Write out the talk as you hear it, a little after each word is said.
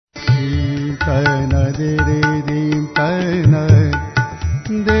नमस्कार।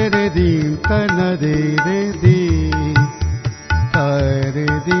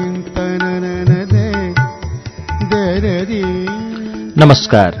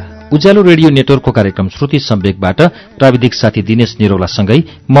 उज्यालो रेडियो नेटवर्कको कार्यक्रम श्रुति सम्वेकबाट प्राविधिक साथी दिनेश निरौलासँगै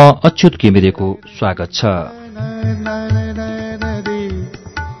म अच्युत घिमिरेको स्वागत छ।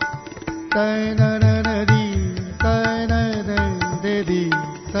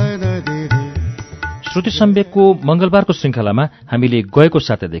 श्रुति सम्वेकको मंगलबारको श्रृंखलामा हामीले गएको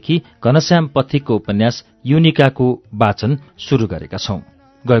सातादेखि घनश्याम पथिकको उपन्यास युनिकाको वाचन शुरू गरेका छौं।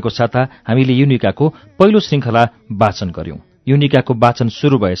 गएको साता हामीले युनिकाको पहिलो श्रृंखला वाचन गर्यौं। युनिकाको वाचन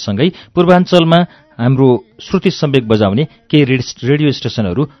शुरू भएसँगै पूर्वाञ्चलमा हाम्रो श्रुति सम्वेक बजाउने केही रेडियो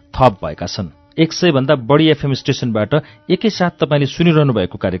स्टेशनहरू थप भएका छन्। 100 भन्दा बढी एफएम स्टेशनबाट एकैसाथ तपाईले सुनिरहनु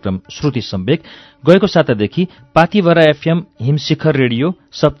भएको कार्यक्रम श्रुति सम्वेक गएको सातादेखि Pathibhara FM, Himshikhar radio,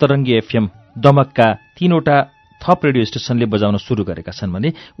 Saptarangi FM, दमकका 3वटा थप रेडियो स्टेशनले बजाउन शुरू गरेका छन्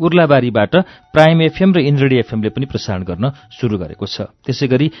भने उर्लाबारीबाट प्राइम एफएम र इन्द्रेडी एफएमले पनि प्रसारण गर्न शुरू गरेको छ।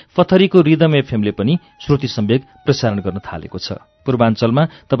 त्यसैगरी पथरीको रिदम एफएमले पनि श्रुति सम्वेक प्रसारण गर्न थालेको छ। पूर्वाञ्चलमा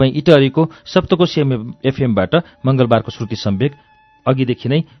तपाई इटहरीको सप्तकोशी एफएमबाट मंगलबारको श्रुति सम्वेक अघिदेखि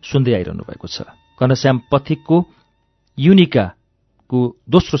नै सुन्दै आइरहनु भएको छ। घनश्याम पथिकको युनिकाको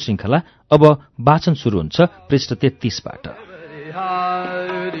दोस्रो श्रृंखला अब वाचन शुरू हुन्छ पृष्ठ 33 बाट।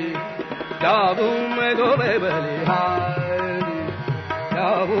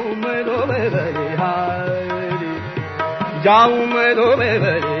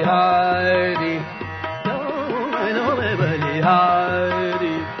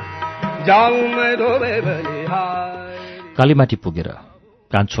 कालीमाटी पुगेर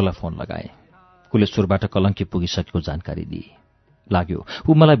कान्छोलाई फोन लगाए। कुलेश्वरबाट कलंकी पुगिसकेको जानकारी दिए। लाग्यो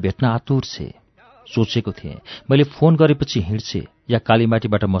ऊ मलाई भेट्न आतुर छे। सोचेको थिएँ मैले फोन गरेपछि हिँड्छे या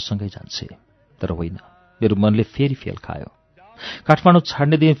कालीमाटीबाट मसँगै जान्छे, तर होइन, मेरो मनले फेरि फेल खायो। काठमाडौँ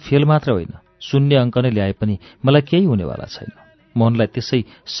छाड्ने दिन फेल मात्र होइन, शून्य अङ्क नै ल्याए पनि मलाई केही हुनेवाला छैन। मनलाई त्यसै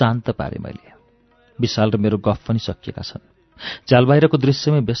शान्त पारे मैले। विशाल र मेरो गफ पनि सकिएका छन्। जालबाहिरको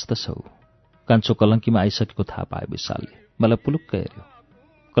दृश्यमै व्यस्त छौ। कान्छो कलंकीमा आइसकेको थाहा पायो विशालले। मलाई पुलुक्क हेर्यो।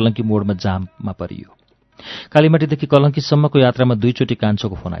 कलंकी मोडमा जाममा परियो। कालीमाटीदेखि कलंकीसम्मको यात्रामा 2 चोटि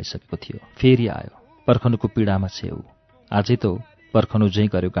कान्छोको फोन आइसकेको थियो। फेरि आयो। पर्खनुको पीडामा छेउ। आजै त पर्खनु झैं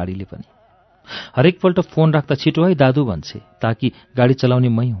गर्यो गाडीले पनि। हरेकपल्ट फोन राख्दा छिटो है दादु भन्छे, ताकि गाडी चलाउने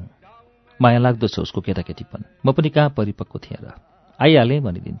मै हुँ। माया लाग्दो छ उसको केटाकेटीपन। म पनि कहाँ परिपक्व थिएँ र। आइहालेँ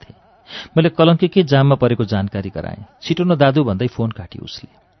भनिदिन्थे। मैले कलंकीकै जाममा परेको जानकारी गराएँ। छिटो न दादु भन्दै फोन काटी उसले।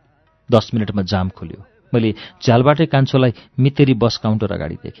 10 मिनटमा जाम खुल्यो। मैले झ्यालबाटै कान्छोलाई मितेरी बस काउन्टर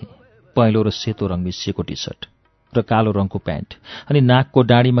अगाडि देखेँ। पहेँलो र सेतो रङ मिसिएको टी सर्ट र कालो रङको प्यान्ट अनि नाकको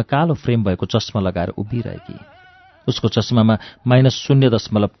डाँडीमा कालो फ्रेम भएको चस्मा लगाएर उभिरहेकी। उसको चस्मामा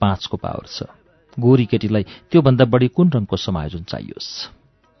 -0.5 को पावर छ। गोरी केटीलाई त्योभन्दा बढी कुन रङको समायोजन चाहियोस्।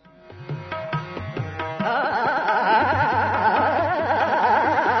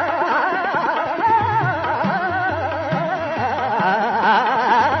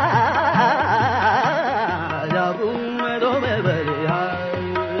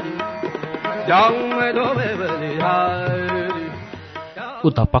 ऊ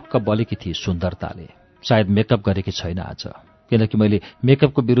धपक्क बलेकी थिए सुन्दरताले। सायद मेकअप गरेकी छैन आज, किनकि मैले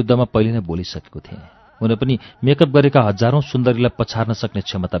मेकअपको विरुद्धमा पहिले नै बोलिसकेको थिएँ। हुन पनि मेकअप गरेका हजारौं सुन्दरीलाई पछार्न सक्ने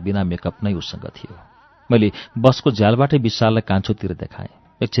क्षमता बिना मेकअप नै उसँग थियो। मैले बसको झ्यालबाटै विशाललाई कान्छोतिर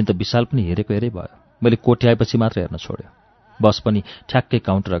देखाएँ। एकछिन त विशाल पनि हेरेको हेरै भयो। मैले कोठ्याएपछि मात्र हेर्न छोड्यो। बस पनि ठ्याक्कै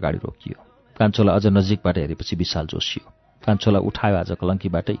काउन्टर अगाडि रोकियो। कान्छोलाई अझ नजिकबाट हेरेपछि विशाल जोसियो। कान्छोलाई उठायो आज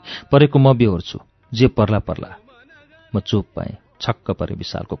कलंकीबाटै। परेको म बेहोर्छु, जे पर्ला पर्ला। म चुप भएँ। छक्क परे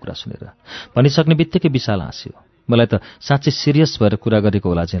विशालको कुरा सुनेर। भनिसक्ने बित्तिकै विशाल हाँस्यो। मलाई त साँच्चै सिरियस भएर कुरा गरेको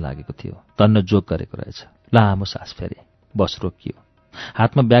होला चाहिँ लागेको थियो। तन्न जोक गरेको रहेछ। लामो सास फेरे। बस रोकियो।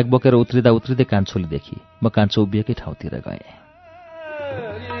 हातमा ब्याग बोकेर उत्रिँदै कान्छोले देखी। म कान्छो उभिएकै ठाउँतिर गएँ।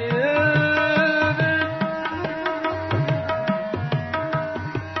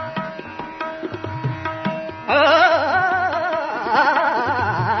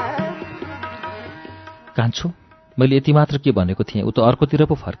 कान्छो, मैले यति मात्र के भनेको थिएँ, ऊ त अर्कोतिर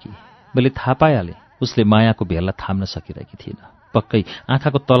पो फर्की। मैले थाहा पाइहालेँ उसले मायाको भेललाई थाम्न सकिरहेकी थिएन। पक्कै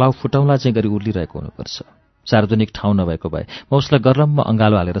आँखाको तलाउ फुटाउला चाहिँ गरी उर्लिरहेको हुनुपर्छ। सार्वजनिक ठाउँ नभएको भए म उसलाई गर्लममा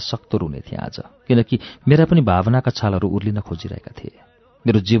अँगालो हालेर सक्तो रुने थिएँ आज, किनकि मेरा पनि भावनाका छालहरू उर्लिन खोजिरहेका थिए।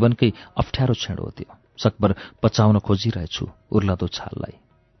 मेरो जीवनकै अप्ठ्यारो क्षण हो त्यो। सकभर पचाउन खोजिरहेछु उर्लदो छाललाई।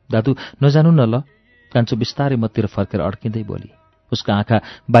 दादु नजानु न ल। कान्छो बिस्तारै मतिर फर्केर अड्किँदै बोली। उसका आँखा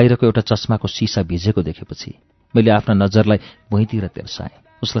बाहिरको एउटा चस्माको सिसा भिजेको देखेपछि मैले आफ्ना नजरलाई भुइँतिर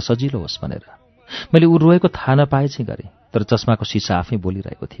तेर्साएँ, उसलाई सजिलो होस् भनेर। मैले ऊ रोएको थाहा नपाए चाहिँ गरेँ, तर चस्माको सिसा आफै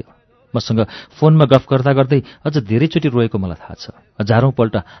बोलिरहेको थियो। मसँग फोनमा गफ गर्दा गर्दै अझ धेरैचोटि रोएको मलाई थाहा छ। हजारौं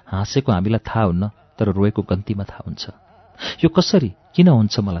पल्ट हाँसेको हामीलाई थाहा हुन्न, तर रोएको गन्तीमा थाहा हुन्छ। यो कसरी किन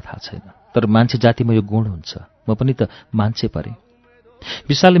हुन्छ मलाई थाहा छैन, तर मान्छे जातिमा यो गुण हुन्छ। म पनि त मान्छे परे।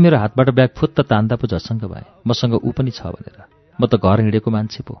 विशालले मेरो हातबाट ब्याग फुत्त तान्दा पो झसङ्ग भए, मसँग ऊ पनि छ भनेर। म त घर हिँडेको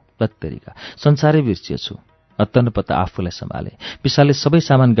मान्छे पो, लत्तेरीका संसारै बिर्सिएछु। हत्तनपत्त आफूलाई सम्हाले। विशालले सबै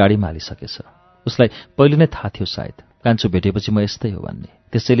सामान गाडीमा हालिसकेछ। उसलाई पहिले नै थाहा थियो सायद कान्छो भेटेपछि म यस्तै हो भन्ने।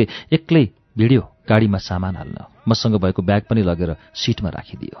 त्यसैले एक्लै भिड्यो गाडीमा सामान हाल्न। मसँग भएको ब्याग पनि लगेर सिटमा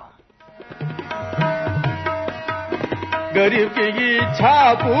राखिदियो। गरीब की इच्छा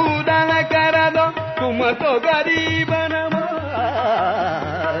पूरा न करा दो तुम तो गरीब न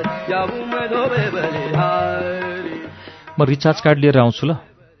म रिचार्ज कार्ड लिएर आउँछु ल,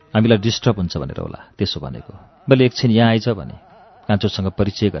 हामीलाई डिस्टर्ब हुन्छ भनेर होला त्यसो भनेको। मैले एकछिन यहाँ आइज भने कान्छोसँग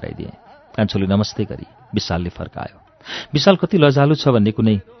परिचय गराइदिएँ। कान्छोले नमस्ते गरी विशालले फर्कायो। विशाल कति लजालु छ भन्ने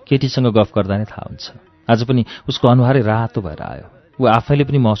कुनै केटीसँग गफ गर्दा नै थाहा हुन्छ। आज पनि उसको अनुहारै रातो भएर आयो। ऊ आफैले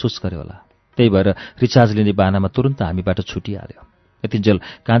पनि महसुस गर्यो होला। त्यही भएर रिचार्ज लिने बानामा तुरुन्त हामीबाट छुटिहाल्यो। यतिन्जेल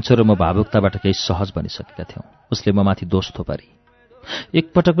कान्छो र म भावुकताबाट केही सहज बनिसकेका थियौँ। उसले म माथि दोष थोपारी,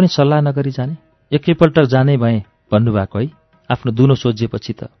 एकपटक पनि सल्लाह नगरी जाने, एकैपल्ट जाने भए भन्नुभएको है, आफ्नो दुनो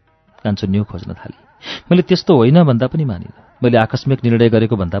सोझिएपछि त। कान्छो न्यू खोज्न थाली। मैले त्यस्तो होइन भन्दा पनि मानिनँ। मैले आकस्मिक निर्णय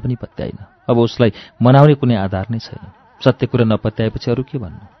गरेको भन्दा पनि पत्याइन। अब उसलाई मनाउने कुनै आधार नै छैन। सत्य कुरा नपत्याएपछि अरू के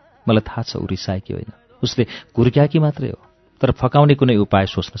भन्नु। मलाई थाहा छ ऊ रिसाएकी होइन, उसले घुर्क्याएकी मात्रै हो। तर फकाउने कुनै उपाय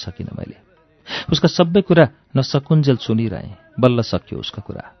सोच्न सकिनँ मैले। उसका सबै कुरा नसकुन्जेल सुनिरहेँ। बल्ल सक्यो उसको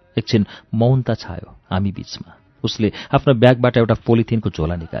कुरा। एकछिन मौनता छायो हामी बीचमा। उसले आफ्नो ब्यागबाट एउटा पोलिथिनको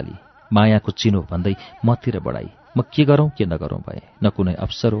झोला निकाली। मायाको चिनो भन्दै मतिर बढाई। म के गरौँ के नगरौँ भए। न कुनै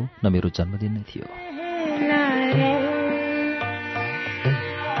अवसर हो, न मेरो जन्मदिन नै थियो।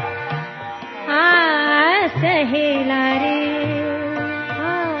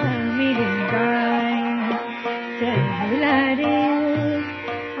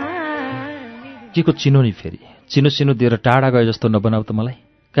 के को चिनो नि फेरि? चिनो सिनो दिएर टाढा गए जस्तो नबनाऊ त मलाई।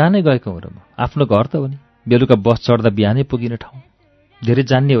 कहाँ नै गएको हो र म? आफ्नो घर त हो नि। बेलुका बस चढ्दा बिहानै पुगिने ठाउँ। धेरै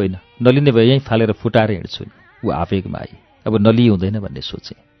जान्ने होइन, नलिने भए यहीँ फालेर फुटाएर हिँड्छु नि। ऊ आवेगमा आई। अब नलिई हुँदैन भन्ने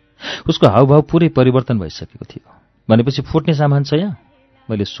सोचे। उसको हाउभाउ पुरै परिवर्तन भइसकेको थियो। भनेपछि फुट्ने सामान छ यहाँ?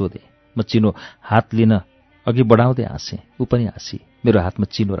 मैले सोधेँ। म चिनो हात लिन अघि बढाउँदै हाँसेँ। ऊ पनि हाँसी मेरो हातमा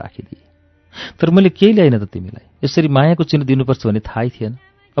चिनो राखिदिए। तर मैले केही ल्याइन त तिमीलाई। यसरी मायाको चिनो दिनुपर्छ भन्ने थाहै थिएन।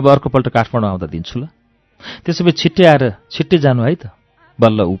 अब अर्कोपल्ट काठमाडौँ आउँदा दिन्छु ल। त्यसो भए छिट्टै आएर छिट्टै जानु है त।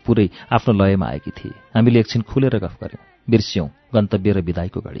 बल्ल ऊ पुरै आफ्नो लयमा आएकी थिए। हामीले एकछिन खुलेर गफ गऱ्यौँ। बिर्स्यौँ गन्तव्य र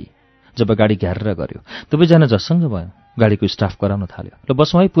विदाईको घडी। जब गाडी घ्यारेर गऱ्यो दुवैजना झसङ्ग भयौँ। गाडीको स्टाफ कराउन थाल्यो। ल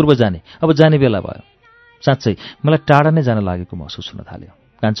बसौँ है, पूर्व जाने, अब जाने बेला भयो। साँच्चै मलाई टाढा नै जान लागेको महसुस हुन थाल्यो।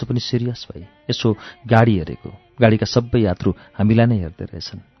 कान्छो पनि सिरियस भई यसो गाडी हेरेको। गाडीका सबै यात्रु हामीलाई नै हेर्दै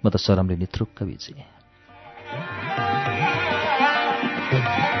रहेछन्। म त शरमले निथ्रुक्क भिजेँ।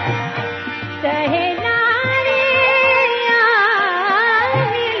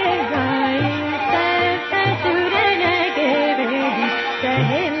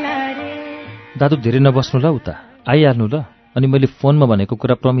 दादु धेरै नबस्नु ल, उता आइहाल्नु ल। अनि मैले फोनमा भनेको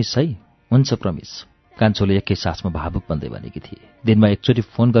कुरा प्रमिस है? हुन्छ प्रमिस। कान्छोले एकै सासमा भावुक बन्दै भनेकी थिए। दिनमा एकचोटि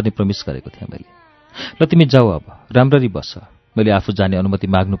फोन गर्ने प्रमिस गरेको थिएँ मैले। ल तिमी जाऊ अब, राम्ररी बस। मैले आफू जाने अनुमति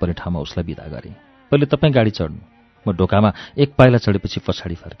माग्नुपर्ने ठाउँमा उसलाई बिदा गरेँ। पहिले तपाईँ गाडी चढ्नु। म ढोकामा एक पाइला चढेपछि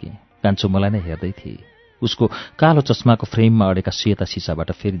पछाडि फर्केँ। कान्छो मलाई नै हेर्दै थिए। उसको कालो चस्माको फ्रेममा अडेका सेता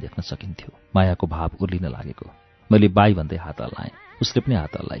सिसाबाट फेरि देख्न सकिन्थ्यो मायाको भाव उर्लिन लागेको। मैले बाई भन्दै हात हल्लाएँ। उसले पनि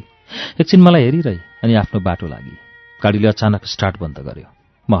हात हल्लाई। एकछिन मलाई हेरिरही अनि आफ्नो बाटो लागि। गाडीले अचानक स्टार्ट बन्द गर्यो।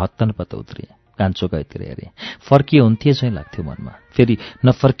 म हत्तनपत्त उत्रिएँ। कान्छो गएतिर हेरेँ। फर्किए हुन्थे चाहिँ लाग्थ्यो मनमा। फेरि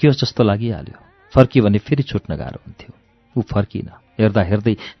नफर्कियोस् जस्तो लागिहाल्यो। फर्कियो भने फेरि छुट्न गाह्रो हुन्थ्यो। ऊ फर्किन। हेर्दा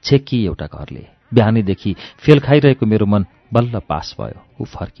हेर्दै छेकी एउटा घरले। बिहानैदेखि फेल खाइरहेको मेरो मन बल्ल पास भयो। ऊ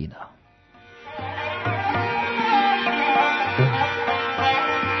फर्किन।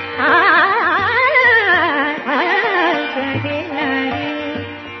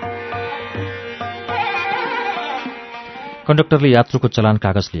 कन्डक्टरले यात्रुको चलान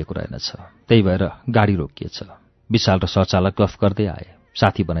कागज लिएको रहेनछ। त्यही भएर गाडी रोकिएछ। विशाल र सहचालक गफ गर्दै आए।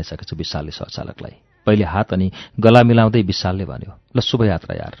 साथी बनाइसकेछ विशालले सहचालकलाई। पहिले हात अनि गला मिलाउँदै विशालले भन्यो, ल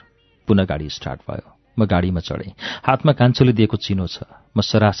शुभयात्रा यार। पुनः गाडी स्टार्ट भयो। म गाडीमा चढेँ। हातमा कान्छोले दिएको चिनो छ। म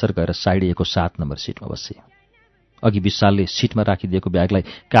सरासर गएर साइडिएको 7 नम्बर सिटमा बसेँ। अघि विशालले सिटमा राखिदिएको ब्यागलाई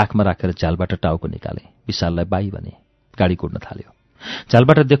काखमा राखेर झ्यालबाट टाउको निकालेँ। विशाललाई बाई भने। गाडी कुद्न थाल्यो।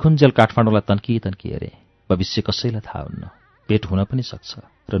 झ्यालबाट देखुन्जेल काठमाडौँलाई तन्की तन्की हेरेँ। भविष्य कसैलाई थाहा हुन्न। भेट हुन पनि सक्छ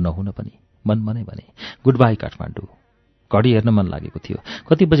र नहुन पनि। मनमनै भने गुड बाई काठमाडौँ। घडी हेर्न मन लागेको थियो,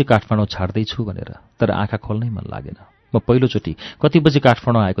 कति बजी काठमाडौँ छाड्दैछु भनेर। तर आँखा खोल्नै मन लागेन। म पहिलोचोटि कति बजी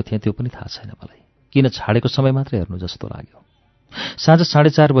काठमाडौँ आएको थिएँ त्यो पनि थाहा छैन मलाई। किन छाडेको समय मात्रै हेर्नु जस्तो लाग्यो। साँझ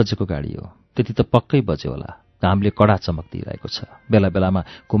 4:30 बजेको गाडी हो। त्यति त पक्कै बज्यो होला। घामले कडा चमक दिइरहेको छ। बेला बेलामा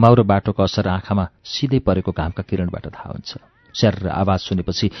घुमाउरो बाटोको असर आँखामा सिधै परेको घामका किरणबाट थाहा हुन्छ। स्यार आवाज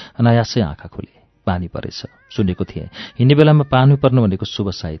सुनेपछि अनायासै आँखा खुले। पानी परेछ। सुनेको थिएँ हिँड्ने बेलामा पानी पर्नु भनेको शुभ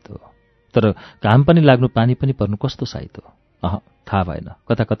साइत हो। तर घाम पनि लाग्नु पानी पनि पर्नु कस्तो साइत हो? थाहा भएन।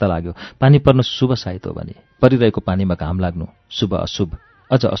 कता कता लाग्यो पानी पर्नु शुभ साइत हो भने परिरहेको पानीमा घाम लाग्नु शुभ अशुभ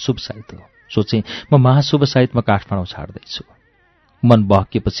अझ अशुभ साइत हो। सोचेँ म महाशुभ साइतमा काठमाडौँ छाड्दैछु। मन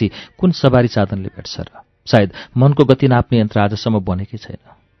बहकिएपछि कुन सवारी साधनले भेट्छ र? सायद मनको गति नाप्ने यन्त्र आजसम्म बनेकै छैन।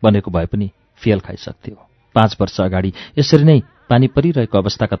 बनेको भए पनि फेल खाइसक्थ्यो। 5 वर्ष अगाडि यसरी नै पानी परिरहेको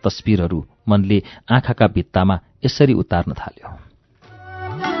अवस्थाका तस्बिरहरू मनले आँखाका भित्तामा यसरी उतार्न थाल्यो।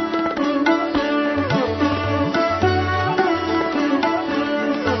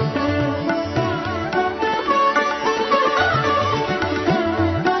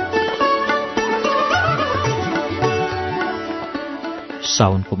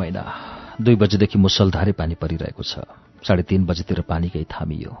 साउनको महिना 2 बजेदेखि मुसलधारे पानी परिरहेको छ। 3:30 बजेतिर पानी केही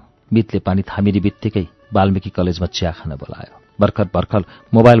थामियो। मितले पानी थामिने बित्तिकै वाल्मीकि कलेजमा चिया खान बोलायो। भर्खर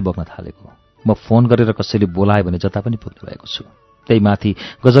मोबाइल बोक्न थालेको। म फोन गरेर कसैले बोलायो भने जता पनि पुग्ने भएको छु। त्यही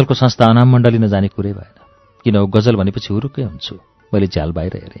माथि गजलको संस्था अनाम मण्डली नजाने कुरै भएन। किन हो गजल भनेपछि हुरुक्कै हुन्छु। मैले झ्याल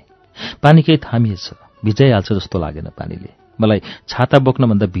बाहिर हेरेँ। पानी केही थामिएछ। भिजाइहाल्छ जस्तो लागेन पानीले। मलाई छाता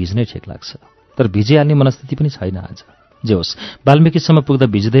बोक्नभन्दा भिज्नै ठिक लाग्छ। तर भिजिहाल्ने मनस्थिति पनि छैन आज। जे होस् वाल्मीकिसम्म पुग्दा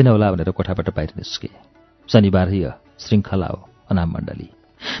भिज्दैन होला भनेर कोठाबाट बाहिर निस्के। शनिबारीय श्रृङ्खला हो अनाम मण्डली।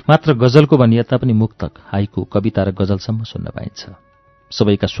 मात्र गजलको भनिए तापनि मुक्तक, हाइकु, कविता र गजलसम्म सुन्न पाइन्छ।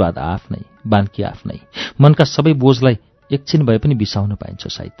 सबैका स्वाद आफ्नै, बान्की आफ्नै। मनका सबै बोझलाई एकछिन भए पनि बिसाउन पाइन्छ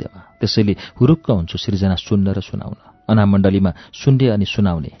साहित्यमा। त्यसैले हुरुक्क हुन्छु सृजना सुन्न र सुनाउन। अनाम मण्डलीमा सुन्ने अनि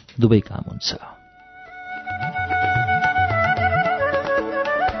सुनाउने दुवै काम हुन्छ।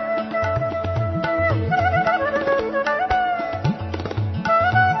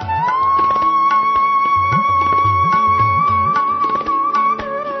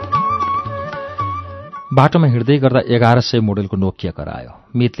 बाटोमा हिँड्दै गर्दा 1100 मोडेलको नोकिया करायो।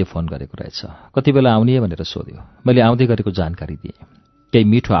 मितले फोन गरेको रहेछ। कति बेला आउने भनेर सोध्यो। मैले आउँदै गरेको जानकारी दिएँ। केही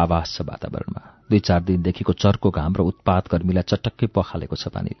मिठो आवाज छ वातावरणमा। 2-4 दिनदेखिको चर्को घाम र उत्पात गर्मीलाई चटक्कै पखालेको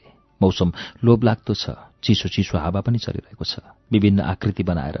छ पानीले। मौसम लोभलाग्दो छ। चिसो चिसो हावा पनि चलिरहेको छ। विभिन्न आकृति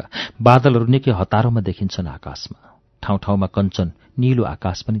बनाएर बादलहरू निकै हतारोमा देखिन्छन् आकाशमा। ठाउँ ठाउँमा कञ्चन नीलो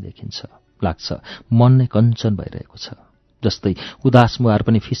आकाश पनि देखिन्छ। लाग्छ मन नै कञ्चन भइरहेको छ। जस्तै उदास मुहार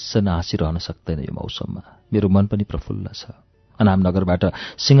पनि फिस्स नहाँसिरहन सक्दैन यो मौसममा। मेरो मन पनि प्रफुल्ल छ। अनामनगरबाट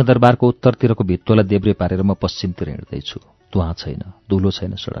सिंहदरबारको उत्तरतिरको भित्तोलाई देब्रे पारेर म पश्चिमतिर हिँड्दैछु। धुवाँ छैन, धुलो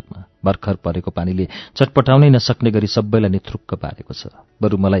छैन सडकमा। भर्खर परेको पानीले चटपटाउनै नसक्ने गरी सबैलाई निथुक्क पारेको छ।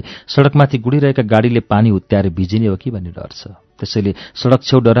 बरु मलाई सडकमाथि गुडिरहेका गाडीले पानी हुत्याएर भिजिने हो कि भन्ने डर छ। त्यसैले सडक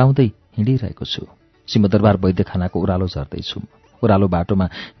छेउ डराउँदै हिँडिरहेको छु। सिंहदरबार वैद्यखानाको ओह्रालो झर्दैछु। ओह्रालो बाटोमा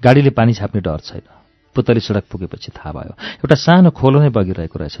गाडीले पानी छाप्ने डर छैन। पुतली सडक पुगेपछि थाहा भयो एउटा सानो खोलो नै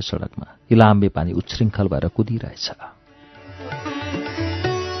बगिरहेको रहेछ सडकमा। इलाम्बे पानी उच्छृङ्खल भएर कुदिरहेछ।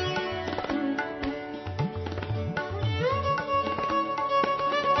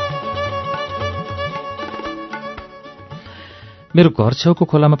 मेरो घर छेउको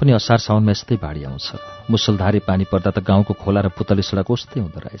खोलामा पनि असार साउनमा यस्तै बाढी आउँछ। मुसलधारे पानी पर्दा त गाउँको खोला र पुतली सडक उस्तै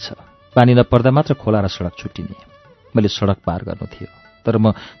हुँदो रहेछ। पानी नपर्दा मात्र खोला र सडक छुट्टिने। मैले सडक पार गर्नु थियो, तर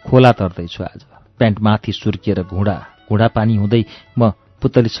म खोला तर्दैछु आज। प्यान्ट माथि सुर्किएर घुँडा पानी हुँदै म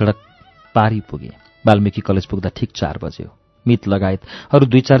पुतली सडक पारी पुगेँ। वाल्मीकि कलेज पुग्दा ठिक 4 बज्यो। मित लगायत अरू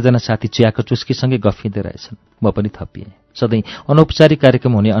 2-4 जना साथी चियाको चुस्कीसँगै गफिँदै रहेछन्। म पनि थपिएँ। सधैँ अनौपचारिक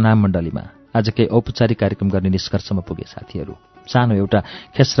कार्यक्रम हुने अनाम मण्डलीमा आज केही औपचारिक कार्यक्रम गर्ने निष्कर्षमा पुगे साथीहरू। सानो एउटा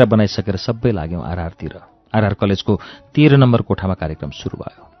खेस्रा बनाइसकेर सबै लाग्यौँ आरआरतिर। आरआर कलेजको 13 नम्बर कोठामा कार्यक्रम सुरु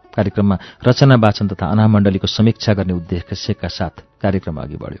भयो। कार्यक्रममा रचना वाचन तथा अनाम मण्डलीको समीक्षा गर्ने उद्देश्यका साथ कार्यक्रम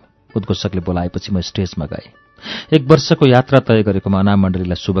अघि बढ्यो। उद्घोषकले बोलाएपछि म स्टेजमा गएँ। 1 वर्षको यात्रा तय गरेकोमा अनाम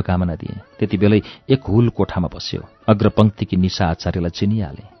मण्डलीलाई शुभकामना दिएँ। त्यति बेलै एक हुल कोठामा बस्यो। अग्रपङ्क्तिकी निशा आचार्यलाई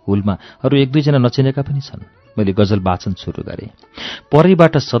चिनिहालेँ। हुलमा अरू 1-2 जना नचिनेका पनि छन्। मैले गजल वाचन सुरु गरेँ।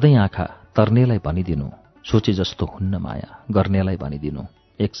 परैबाट सधैँ आँखा तर्नेलाई भनिदिनु, सोचे जस्तो हुन्न माया गर्नेलाई भनिदिनु।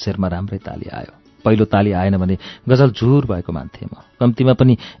 1 शेरमा राम्रै ताली आयो। पहिलो ताली आएन भने गजल झुर भएको मान्थे म। कम्तीमा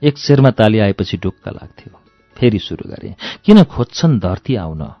पनि 1 शेरमा ताली आएपछि ढुक्क लाग्थ्यो। फेरि सुरु गरेँ। किन खोज्छन् धरती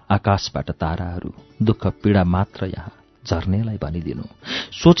आउन आकाशबाट ताराहरू, दुःख पीडा मात्र यहाँ झर्नेलाई भनिदिनु।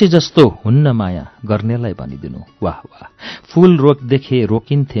 सोचे जस्तो हुन्न माया गर्नेलाई भनिदिनु। वाह वाह, फूल देखे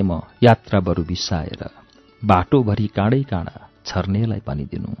रोकिन्थे म यात्रा बरु बिसाएर, बाटोभरि काँडै काँडा छर्नेलाई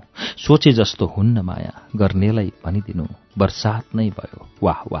भनिदिनु। सोचे जस्तो हुन्न माया गर्नेलाई भनिदिनु। बर्सात नै भयो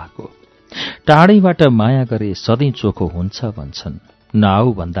वाह वाहको, टाढैबाट माया गरे सधैँ चोखो हुन्छ भन्छन्,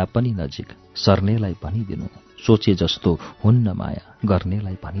 नआऊ भन्दा पनि नजिक सर्नेलाई भनिदिनु, सोचे जस्तो हुन्न माया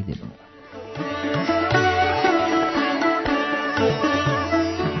गर्नेलाई भनिदिनु।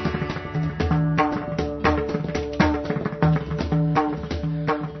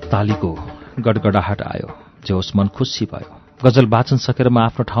 तालीको गडगडाहट आयो, जे होस् मन खुसी भयो। गजल वाचन सकेर म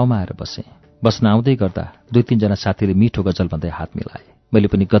आफ्नो ठाउँमा आएर बसेँ। बस्न आउँदै गर्दा 2-3 साथीले मिठो गजल भन्दै हात मिलाए। मैले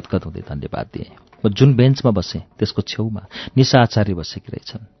पनि गदगद हुँदै धन्यवाद दिएँ। म जुन बेन्चमा बसेँ त्यसको छेउमा निशा आचार्य बसेकी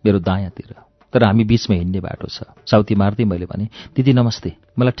रहेछन्, मेरो दायाँतिर। तर हामी बीचमा हिँड्ने बाटो छ। साउती मार्दै मैले भने, दिदी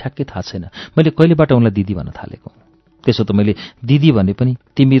नमस्ते। मलाई ठ्याक्कै थाहा छैन मैले कहिलेबाट उनलाई दिदी भन्न थालेको। त्यसो त मैले दिदी भने पनि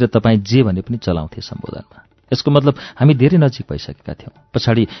तिमी र तपाईँ जे भने पनि चलाउँथे सम्बोधनमा। यसको मतलब हामी धेरै नजिक भइसकेका थियौँ।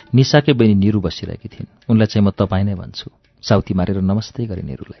 पछाडि निशाकै बहिनी निरु बसिरहेकी थिइन्। उनलाई चाहिँ म तपाईँ नै भन्छु। साउती मारेर नमस्ते गरे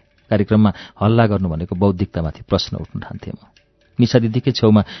निरुलाई। कार्यक्रममा हल्ला गर्नु भनेको बौद्धिकतामाथि प्रश्न उठ्न ठान्थेँ म। निशा दिदीकै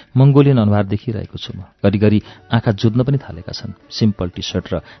छेउमा मङ्गोलियन अनुहार देखिरहेको छु म। घरिघरि आँखा जुझ्न पनि थालेका छन्। सिम्पल टी सर्ट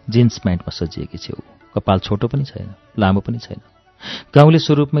र जिन्स प्यान्टमा सजिएकी छेउ। कपाल छोटो पनि छैन, लामो पनि छैन, गाउँले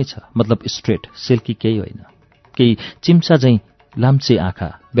स्वरूपमै छ, मतलब स्ट्रेट, सिल्की केही होइन। केही चिम्सा झैँ लाम्चे आँखा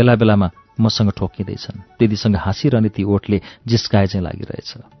बेला बेलामा मसँग ठोकिँदैछन्। दिदीसँग हाँसिरहने ती ओठले जिस्काए चाहिँ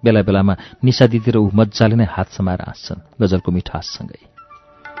लागिरहेछ। बेला बेलामा निशा दिदी र ऊ मजाले नै हात समाएर हाँस्छन्, गजलको मिठाससँगै।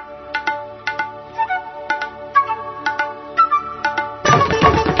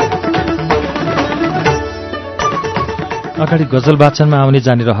 अगाडि गजल वाचनमा आउने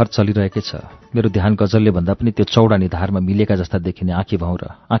जाने रहर चलिरहेकै छ। मेरो ध्यान गजलले भन्दा पनि त्यो चौडा निधारमा मिलेका जस्ता देखिने आँखीभाउ र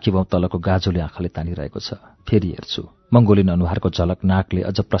आँखीभाउ तलको गाजोले आँखाले तानिरहेको छ। फेरि हेर्छु, मङ्गोलियन अनुहारको झलक नाकले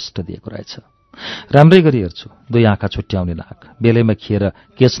अझ प्रष्ट दिएको रहेछ। राम्रै गरी हेर्छु, 2 आँखा छुट्याउने नाक, बेलैमा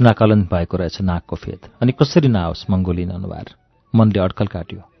खिएर केश नाकलन भएको रहेछ नाकको फेद। अनि कसरी नआओस् मङ्गोलियन अनुहार। मनले अड्कल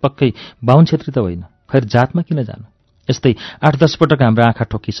काट्यो। पक्कै बाहुन छेत्री त होइन, खैर जातमा किन जानु। यस्तै 8-10 पटक हाम्रा आँखा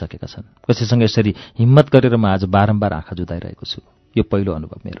ठोकिसकेका छन्। कसैसँग यसरी हिम्मत गरेर म आज बारम्बार आँखा जुधाइरहेको छु। यो पहिलो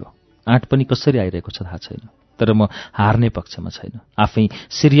अनुभव मेरो। आँट पनि कसरी आइरहेको छ थाहा छैन, तर म हार्ने पक्षमा छैन। आफै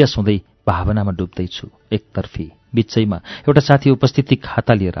सिरियस हुँदै भावनामा डुब्दैछु। एकतर्फी बिचैमा एउटा साथी उपस्थिति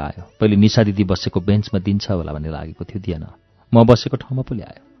खाता लिएर आयो। पहिले निशा दिदी बसेको बेन्चमा दिन्छ होला भन्ने लागेको थियो, दिएन। म बसेको ठाउँमा पो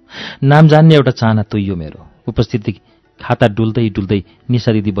ल्यायो। नाम जान्ने एउटा चाहना तुइयो मेरो। उपस्थिति खाता डुल्दै डुल्दै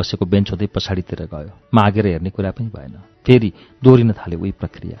निशा दिदी बसेको बेन्च हुँदै पछाडितिर गयो। मागेर हेर्ने कुरा पनि भएन। फेरि दोहोरिन थाले उही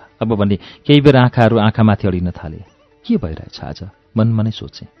प्रक्रिया। अब भने केही बेर आँखाहरू आँखामाथि अडिन थाले। के भइरहेछ आज मनमा नै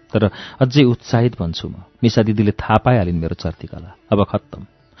सोचेँ। तर अझै उत्साहित भन्छु म। निशा दिदीले थाहा पाइहालिन् मेरो चर्तीकला। अब खत्तम।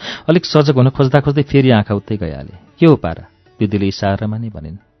 अलिक सजग हुन खोज्दा खोज्दै फेरि आँखा उतै गइहाले। के हो पारा? दिदीले इसारामा नै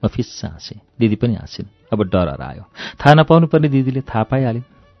भनिन्। म फिस्सा हाँसेँ। दिदी पनि हाँसिन्। अब डर हरायो। थाहा नपाउनु पर्ने दिदीले थाहा पाइहालिन्।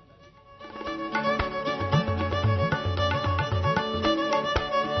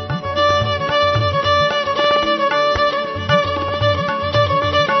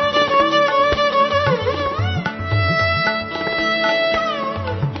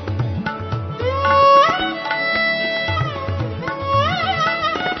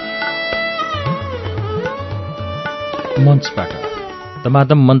 मञ्चबाट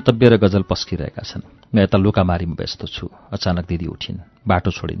दमादम मन्तव्य र गजल पस्किरहेका छन्। म यता लुकामारीमा व्यस्त छु। अचानक दिदी उठिन्,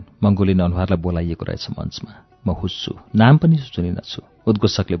 बाटो छोडिन्। मङ्गोलियन अनुहारलाई बोलाइएको रहेछ मञ्चमा। म हुस्छु, नाम पनि सुनिनछु।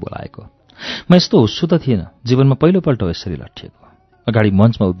 उद्घोषकले बोलाएको। म यस्तो हुस्छु त थिएन, जीवनमा पहिलोपल्ट हो यसरी लट्ठिएको। अगाडि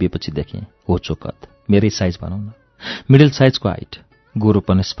मञ्चमा उभिएपछि देखेँ होचो कद, मेरै साइज भनौँ न, मिडल साइजको हाइट।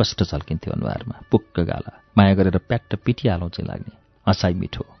 गोरोपन स्पष्ट झल्किन्थ्यो अनुहारमा। पुक्क गाला, माया गरेर प्याक्ट पिटिहालौँ चाहिँ लाग्ने। हँसाइ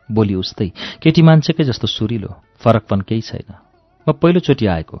मिठो, बोली उस्तै, केटी मान्छेकै जस्तो सुरिलो, फरकपन केही छैन। म पहिलोचोटि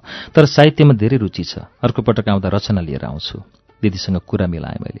आएको, तर साहित्यमा धेरै रुचि छ। अर्को पटक आउँदा रचना लिएर आउँछु। दिदीसँग कुरा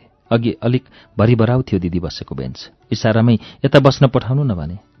मिलाएँ मैले। अघि अलिक भरिभराउ थियो दिदी बसेको बेन्च। इसारामै यता बस्न पठाउनु न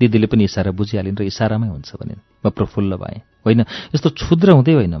भने। दिदीले पनि इसारा बुझिहालिन् र इसारामै हुन्छ भनिन्। म प्रफुल्ल भएँ। होइन, यस्तो क्षुद्र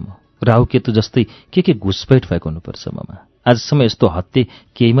हुँदै होइन म। राहु केतु जस्तै के घुसपैठ भएको हुनुपर्छ ममा। आजसम्म यस्तो हत्ते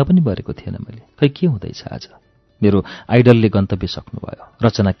केहीमा पनि बरेको थिएन मैले। खै के हुँदैछ आज। मेरो आइडलले गन्तव्य सक्नुभयो।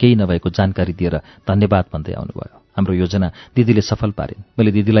 रचना केही नभएको जानकारी दिएर धन्यवाद भन्दै आउनुभयो। हाम्रो योजना दिदीले सफल पारिन्।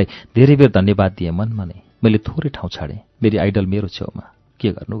 मैले दिदीलाई धेरै बेर धन्यवाद दिएँ मनमा नै। मैले थोरै ठाउँ छाडेँ। मेरी आइडल मेरो छेउमा। के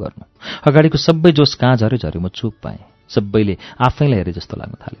गर्नु। अगाडिको सबै जोस कहाँ झऱ्यो म चुप पाएँ। सबैले आफैलाई हेरे जस्तो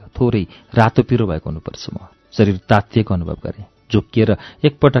लाग्न थाल्यो। थोरै रातो पिरो भएको हुनुपर्छ म। शरीर तातिएको अनुभव गरेँ। झुक्किएर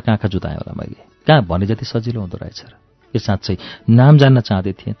एकपटक आँखा जुदाएँ होला मैले। कहाँ भने जति सजिलो हुँदो रहेछ र। यो साँच्चै नाम जान्न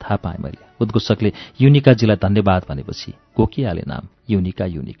चाहँदै थिएँ, थाहा पाएँ मैले। उद्घोषकले युनिकाजीलाई धन्यवाद भनेपछि कोकिहाले नाम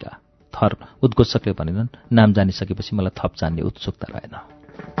युनिका। थर उद्घोषकले भनेनन्। नाम जानिसकेपछि मलाई थप जान्ने उत्सुकता रहेन।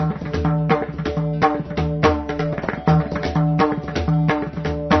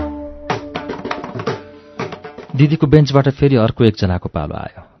 दिदीको बेन्चबाट फेरि अर्को एकजनाको पालो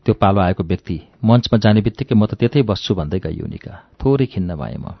आयो। त्यो पालो आएको व्यक्ति मञ्चमा जाने बित्तिकै म त त्यतै बस्छु भन्दै गई युनिका। थोरै खिन्न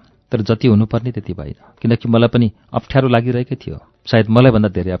भएँ म। तर जति हुनुपर्ने त्यति भएन, किनकि मलाई पनि अप्ठ्यारो लागिरहेकै थियो। सायद मलाई भन्दा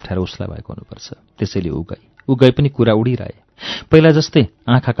धेरै अप्ठ्यारो उसलाई भएको हुनुपर्छ। त्यसैले ऊ गए पनि कुरा उडिरहे। पहिला जस्तै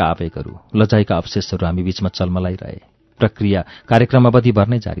आँखाका आवेगहरू, लजाइका अवशेषहरू हामी बीचमा चलमलाइरहे। प्रक्रिया कार्यक्रम अवधिभर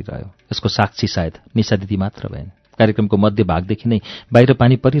नै जारी रह्यो। यसको साक्षी सायद निशा दिदी मात्र भएन। कार्यक्रमको मध्य भागदेखि नै बाहिर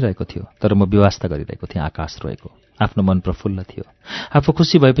पानी परिरहेको थियो, तर म व्यवस्था गरिरहेको थिएँ आकाश रोएको। आफ्नो मन प्रफुल्ल थियो। आफू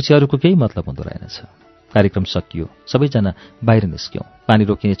खुसी भएपछि अरूको केही मतलब हुँदो रहेनछ। कार्यक्रम सकियो, सबैजना बाहिर निस्क्यौँ। पानी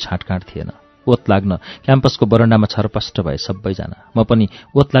रोकिने छाँटकाँट थिएन। ओत लाग्न क्याम्पसको बरन्डामा छरपष्ट भए सबैजना। म पनि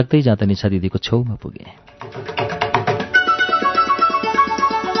ओत लाग्दै जाँदा निशा दिदीको छेउमा पुगेँ।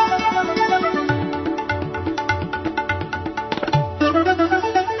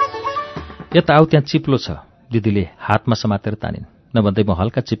 यता आऊ, त्यहाँ चिप्लो छ, दिदीले हातमा समातेर तानिन्। नभन्दै म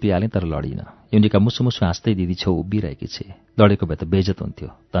हल्का चिपिहालेँ, तर लडिनँ। युनिका मुसु मुसु हाँस्दै दिदी छेउ उभिरहेकी छे। लडेको भए त बेइज्जत हुन्थ्यो,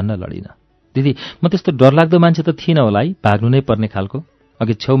 धन्न लडिनँ। दिदी, म त्यस्तो डरलाग्दो मान्छे त थिइनँ होला है, भाग्नु नै पर्ने खालको।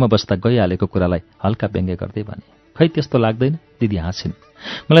 अघि छेउमा बस्दा गइहालेको कुरालाई हल्का व्यङ्ग्य गर्दै भने। खै त्यस्तो लाग्दैन, दिदी हाँसिन्।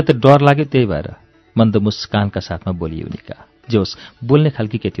 मलाई त डर लाग्यो, त्यही भएर। मन्द मुस्कानका साथमा बोली युनिका। जे होस्, बोल्ने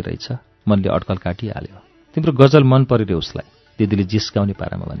खालकी केटी रहेछ। मनले अड्कल काटिहाल्यो। तिम्रो गजल मन पर्यो रे उसलाई, दिदीले जिस्काउने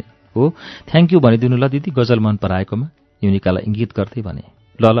पारामा भने। हो, थ्याङ्क यू भनिदिनु ल दिदी, गजल मन पराएकोमा। युनिकालाई इङ्गित गर्दै भने।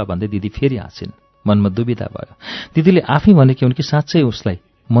 ल ल भन्दै दिदी फेरि हाँसिन्। मनमा दुविधा भयो। दिदीले आफै भनेकी हुन् कि साँच्चै उसलाई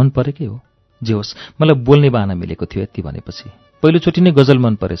मन परेकै हो? जे होस्, मलाई बोल्ने बाहना मिलेको थियो यति भनेपछि। पहिलोचोटि नै गजल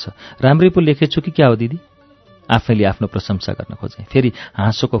मन परेछ। राम्रै पो लेखेछु कि क्या हो दिदी? आफैले आफ्नो प्रशंसा गर्न खोजेँ। फेरि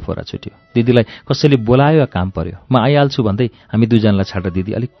हाँसोको फोरा छुट्यो। दिदीलाई कसैले बोलायो या काम पर्यो। म आइहाल्छु भन्दै हामी दुईजनालाई छाडेर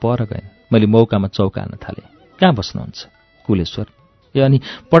दिदी अलिक पर गइन्। मैले मौकामा चौका हान्न थालेँ। कहाँ बस्नुहुन्छ? कुलेश्वर। ए, अनि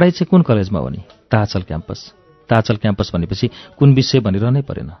पढाइ चाहिँ कुन कलेजमा हो नि? ताचल क्याम्पस। ताचल क्याम्पस भनेपछि कुन विषय भनिरहनै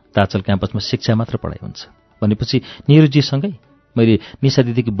परेन। ताचल क्याम्पसमा शिक्षा मात्र पढाइ हुन्छ भनेपछि निरुजीसँगै? मैले निशा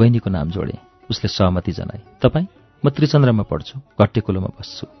दिदीकी बहिनीको नाम जोडेँ। उसले सहमति जनाए। तपाईँ? म त्रिचन्द्रमा पढ्छु, घट्टेकुलोमा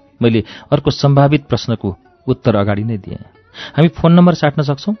बस्छु। मैले अर्को सम्भावित प्रश्नको उत्तर अगाडि नै दिएँ। हामी फोन नम्बर साट्न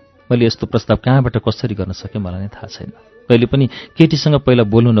सक्छौँ? मैले यस्तो प्रस्ताव कहाँबाट कसरी गर्न सकेँ मलाई नै थाहा छैन। कहिले पनि केटीसँग पहिला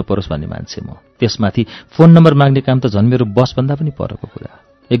बोल्नु नपरोस् भन्ने मान्छे म। त्यसमाथि फोन नम्बर माग्ने काम त झन् मेरो बसभन्दा पनि परको कुरा।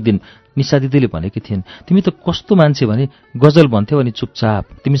 एक दिन निशा दिदीले भनेकी थिइन्, तिमी त कस्तो मान्छे भने गजल भन्थ्यौ अनि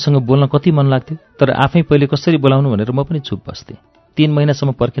चुपचाप, तिमीसँग बोल्न कति मन लाग्थ्यो, तर आफै पहिले कसरी बोलाउनु भनेर म पनि चुप बस्थेँ। 3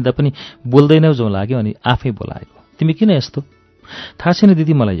 महिनासम्म पर्खिँदा पनि बोल्दैनौ जो लाग्यो अनि आफै बोलाएको। तिमी किन यस्तो? थाहा छैन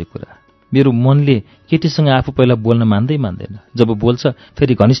दिदी मलाई यो कुरा। मेरो मनले केटीसँग आफू पहिला बोल्न मान्दैन। जब बोल्छ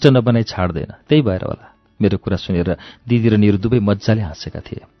फेरि घनिष्ठ नबनाई छाड्दैन। त्यही भएर होला। मेरो कुरा सुनेर दिदी र निरु दुवै मज्जाले हाँसेका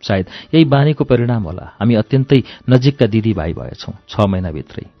थिए। सायद यही बानीको परिणाम होला। हामी अत्यन्तै नजिकका दिदी भाइ भएछौँ 6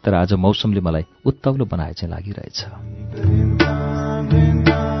 महिनाभित्रै। तर आज मौसमले मलाई उत्ताउलो बनाए चाहिँ लागिरहेछ।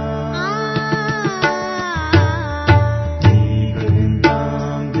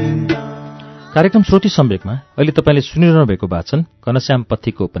 कार्यक्रम श्रोति सम्वेकमा अहिले तपाईँले सुनिरहनु भएको वाचन घनश्याम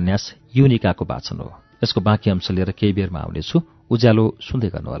पथिकको उपन्यास युनिकाको वाचन हो। यसको बाँकी अंश लिएर केही बेरमा आउनेछु। उज्यालो सुन्दै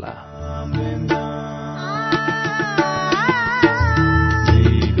गर्नुहोला।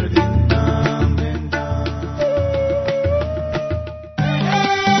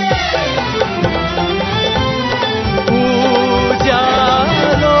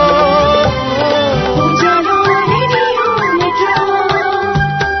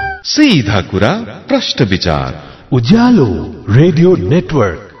 सीधा कुरा प्रश्न विचार उज्यालो रेडियो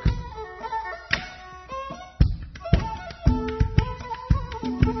नेटवर्क।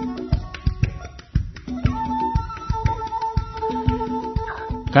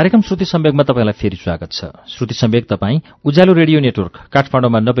 कार्यक्रम श्रुति सम्वेकमा तपाईँलाई फेरि स्वागत छ। श्रुति सम्वेक तपाईँ उज्यालो रेडियो नेटवर्क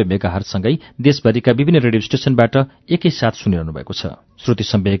काठमाडौँमा 90 मेगाहर्जसँगै देशभरिका विभिन्न रेडियो स्टेशनबाट एकैसाथ सुनिरहनु भएको छ। श्रुति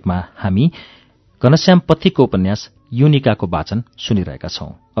सम्वेकमा हामी घनश्याम पथिकको उपन्यास युनिकाको वाचन सुनिरहेका छौं।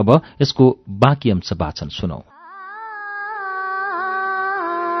 अब यसको बाँकी अंश वाचन सुनौं।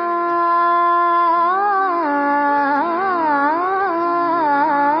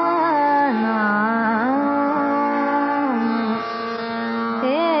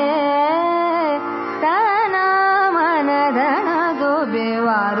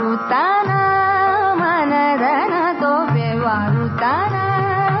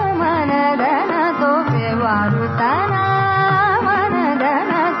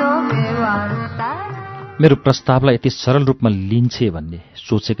 मेरो प्रस्तावलाई यति सरल रूपमा लिन्छे भन्ने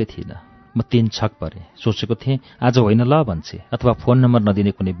सोचेकै थिइनँ। म 3 छक परेँ। सोचेको थिएँ आज होइन ल भन्छे अथवा फोन नम्बर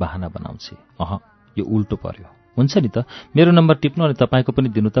नदिने कुनै बहाना बनाउँछे। यो उल्टो पर्यो। हुन्छ नि त, मेरो नम्बर टिप्नु अनि तपाईँको पनि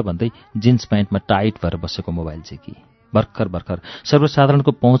दिनु त भन्दै जिन्स प्यान्टमा टाइट भएर बसेको मोबाइल चेकी। भर्खर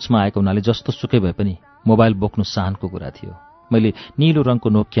सर्वसाधारणको पहुँचमा आएको हुनाले जस्तो सुकै भए पनि मोबाइल बोक्नु सहनको कुरा थियो। मैले नीलो रङको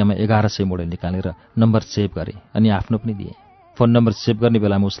नोकियामा 1100 मोडेल निकालेर नम्बर सेभ गरेँ अनि आफ्नो पनि दिएँ। फोन नम्बर सेभ गर्ने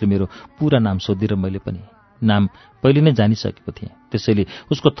बेलामा उसले मेरो पूरा नाम सोधिदिएर मैले पनि नाम पहिले नै जानिसकेको थिएँ, त्यसैले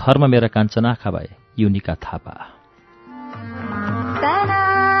उसको थरमा मेरा कान्छन आँखा भए युनिका थापा।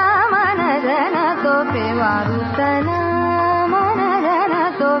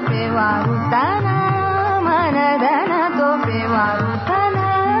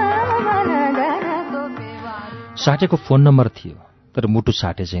 साटेको फोन नम्बर थियो, तर मुटु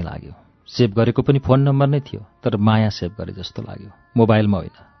साटे चाहिँ लाग्यो। सेभ गरेको पनि फोन नम्बर नै थियो, तर माया सेभ गरे जस्तो लाग्यो। मोबाइलमा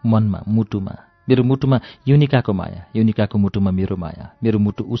होइन, मनमा, मुटुमा। मेरो मुटुमा युनिकाको माया, युनिकाको मुटुमा मेरो माया, मेरो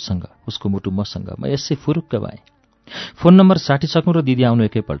मुटु उसँग, उसको मुटु मसँग। म यसै फुरुक्क भएँ। फोन नम्बर साटिसक्नु र दिदी आउनु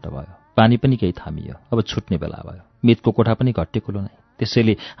एकैपल्ट भयो। पानी पनि केही थामियो। अब छुट्ने बेला भयो। मितको कोठा पनि घट्टेकुलो नै।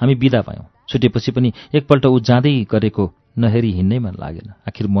 त्यसैले हामी बिदा भयौँ। छुटेपछि पनि एकपल्ट ऊ जाँदै गरेको नहेरी हिँड्नै मन लागेन।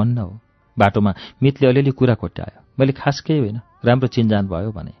 आखिर मन न हो। बाटोमा मितले अलिअलि कुरा कोट्यायो। मैले खास केही होइन, राम्रो चिनजान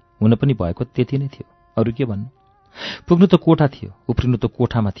भयो भने। हुन पनि भएको त्यति नै थियो, अरू के भन्नु। पुग्नु त कोठा थियो, उफ्रिनु त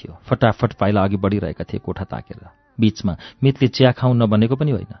कोठामा थियो। फटाफट पाइला अघि बढिरहेका थिए कोठा ताकेर। बीचमा मितले चिया खाउँ नभनेको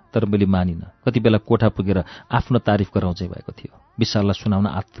पनि होइन, तर मैले मानिनँ। कति बेला कोठा पुगेर आफ्नो तारिफ गराउँदै भएको थियो। विशाललाई सुनाउन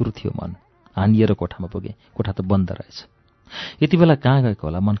आतुर थियो मन। हानिएर कोठामा पुगेँ। कोठा त बन्द रहेछ। यति बेला कहाँ गएको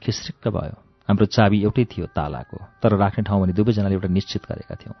होला, मन खिस्रिक्क भयो। हाम्रो चाबी एउटै थियो तालाको, तर राख्ने ठाउँ भने दुवैजनाले एउटा निश्चित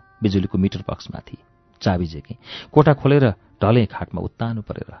गरेका थियौँ, बिजुलीको मिटर बक्समाथि। चाबी झिकेँ। कोठा खोलेर ढलेँ खाटमा उत्तानो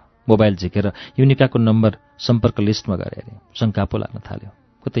परेर। मोबाइल झिकेर युनिकाको नम्बर सम्पर्क लिस्टमा गरे अरे। शङ्का पो लाग्न थाल्यो,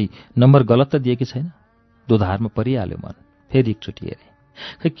 कतै नम्बर गलत त दिएकी छैन। दोधारमा परिहाल्यो मन। फेरि एकचोटि हेरेँ।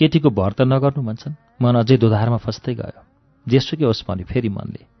 खै केटीको भर त नगर्नु भन्छन्। मन अझै दोधारमा फस्दै गयो। जेसुकै होस् भन्यो फेरि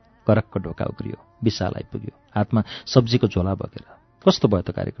मनले। करक्क ढोका उक्रियो। विशाल आइपुग्यो, हातमा सब्जीको झोला बोकेर। कस्तो भयो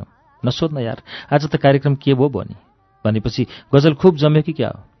त कार्यक्रम? नसोध्न यार, आज त कार्यक्रम के भयो भनी भनेपछि गजल खुब जम्यो कि क्या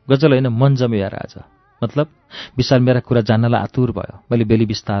हो? गजल होइन, मन जम्यो यार आज। मतलब? विशाल मेरा कुरा जान्नलाई आतुर भयो। मैले बेली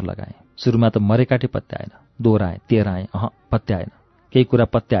विस्तार लगाएँ। सुरुमा त मरेकाटे पत्याएन, दोहोऱ्याएँ, तेह्राएँ, पत्याएन। केही कुरा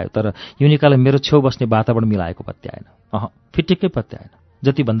पत्यायो, तर युनिकालाई मेरो छेउ बस्ने वातावरण मिलाएको पत्याएन। फिटिक्कै पत्याएन,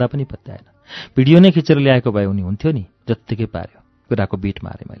 जति भन्दा पनि पत्याएन। भिडियो नै खिचेर ल्याएको भए उनी हुन्थ्यो नि। जत्तिकै पार्यो। कुराको बिट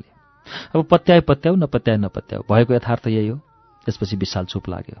मारेँ मैले। अब पत्याए नपत्याउ भएको यथार्थ यही हो। त्यसपछि विशाल चुप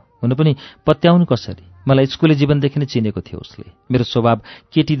लाग्यो। हुन पनि पत्याउनु कसरी? मलाई स्कुले जीवनदेखि नै चिनेको थियो उसले। मेरो स्वभाव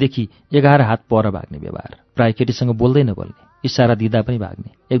केटीदेखि 11 हात पर भाग्ने व्यवहार। प्राय केटीसँग बोल्दै नबोल्ने, इसारा दिँदा पनि भाग्ने।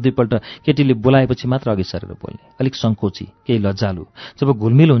 एक दुईपल्ट केटीले बोलाएपछि मात्र अघि सरेर बोल्ने। अलिक सङ्कोची, केही लज्जालु। जब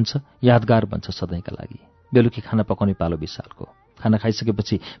घुलमिल हुन्छ यादगार बन्छ सधैँका लागि। बेलुकी खाना पकाउने पालो विशालको। खाना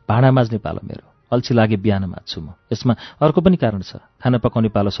खाइसकेपछि भाँडा माझ्ने पालो मेरो। अल्छी लागे बिहान माझ्छु म। यसमा अर्को पनि कारण छ। खाना पकाउने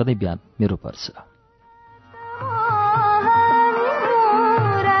पालो सधैँ बिहान मेरो पर्छ।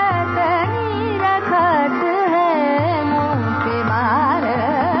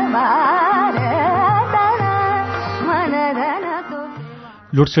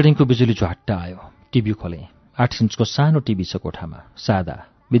 लोडसेडिङको बिजुली झ्वाट्ट आयो। टिभी खोलेँ। 8 इन्चको सानो टिभी छ कोठामा, सादा।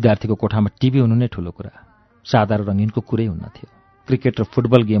 विद्यार्थीको कोठामा टिभी हुनु नै ठुलो कुरा। सादा र रङ्गिनको कुरै हुन्न थियो। क्रिकेट र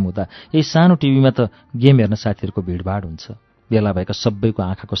फुटबल गेम हुँदा यही सानो टिभीमा त गेम हेर्न साथीहरूको भिडभाड हुन्छ। बेला भएका सबैको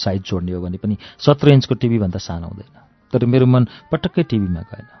आँखाको साइज जोड्ने हो भने पनि 17 इन्चको टिभीभन्दा सानो हुँदैन। तर मेरो मन पटक्कै टिभीमा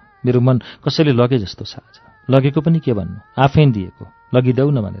गएन। मेरो मन कसैले लगे जस्तो छ आज। लगेको पनि के भन्नु, आफै दिएको। लगिदेऊ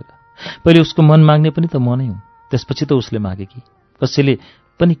न भनेर। पहिले उसको मन माग्ने पनि त मनै हुँ। त्यसपछि त उसले मागे कि। कसैले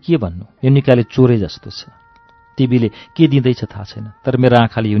पनि के भन्नु, युनिकाले चोरे जस्तो छ। टिभीले के दिँदैछ थाहा छैन, तर मेरो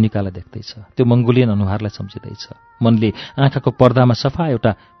आँखाले युनिकालाई देख्दैछ। त्यो मङ्गोलियन अनुहारलाई सम्झिँदैछ। मनले आँखाको पर्दामा सफा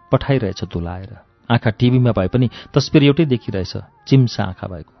एउटा पठाइरहेछ धुलाएर। आँखा टिभीमा भए पनि तस्बिर एउटै देखिरहेछ, चिम्सा आँखा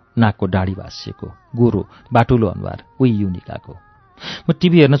भएको, नाकको दाढी भाँसिएको, गोरो बाटुलो अनुहार, उही युनिकाको। म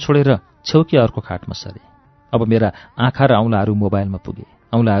टिभी हेर्न छोडेर छेउकै अर्को खाटमा सरेँ। अब मेरा आँखा र औँलाहरू मोबाइलमा पुगे।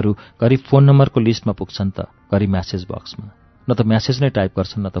 औँलाहरू घरि फोन नम्बरको लिस्टमा पुग्छन् त घरि म्यासेज बक्समा। न त म्यासेज नै टाइप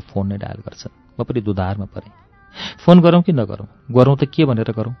गर्छन्, न त फोन नै डायल गर्छन्। म पनि दुधारमा परेँ। फोन गरौँ कि नगरौँ? गरौँ त के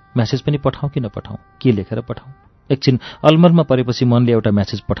भनेर गरौँ? म्यासेज पनि पठाउँ कि नपठाउँ? के लेखेर पठाउँ? एकछिन अलमरमा परेपछि मनले एउटा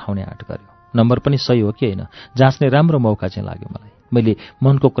म्यासेज पठाउने आँट गर्यो। नम्बर पनि सही हो कि होइन जाँच्ने राम्रो मौका चाहिँ लाग्यो मलाई। मैले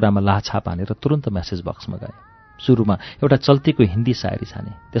मनको कुरामा लाछाप हानेर तुरन्त म्यासेज बक्समा गएँ। सुरुमा एउटा चल्तीको हिन्दी शायरी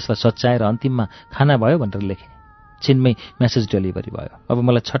छाने, त्यसलाई सच्याएर अन्तिममा खाना भयो भनेर लेखेँ। छिनमै म्यासेज डेलिभरी भयो। अब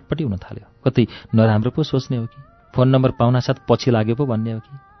मलाई छटपटी हुन थाल्यो। कतै नराम्रो पो सोच्ने हो कि? फोन नम्बर पाउनासाथ पछि लाग्यो पो भन्ने हो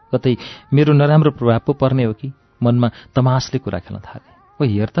कि? कतै मेरो नराम्रो प्रभाव पो पर्ने हो कि? मनमा तमासले कुरा खेल्न थाले। ओ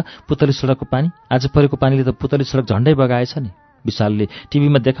हेर त, पुतली सडकको पानी। आज परेको पानीले त पुतली सडक झन्डै बगाएछ नि। विशालले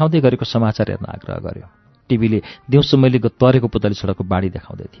टिभीमा देखाउँदै गरेको समाचार हेर्न आग्रह गर्यो। टिभीले दिउँसो मैले तरेको पुतली सडकको बाढी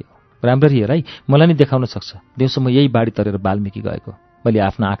देखाउँदै थियो। राम्ररी हेर है, मलाई नि देखाउन सक्छ। दिउँसो म यही बाढी तरेर बाल्मिकी गएको। मैले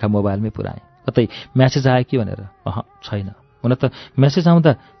आफ्ना आँखा मोबाइलमै पुराएँ। कतै म्यासेज आयो कि भनेर। छैन। हुन त म्यासेज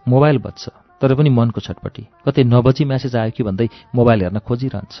आउँदा मोबाइल बज्छ, तर पनि मनको छटपटी। कतै नबजी म्यासेज आयो कि भन्दै मोबाइल हेर्न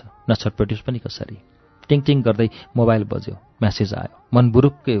खोजिरहन्छ। नछटपटियोस् पनि कसरी। टिङ टिङ गर्दै मोबाइल बज्यो। म्यासेज आयो। मन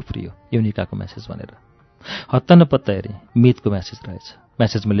बुरुक्कै उफ्रियो, युनिकाको म्यासेज भनेर। हत्ता नपत्ता हेरेँ, मितको म्यासेज रहेछ।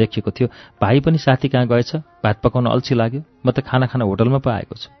 म्यासेजमा लेखिएको थियो, भाइ पनि साथी कहाँ गएछ, भात पकाउन अल्छी लाग्यो, म त खाना खान होटलमा पो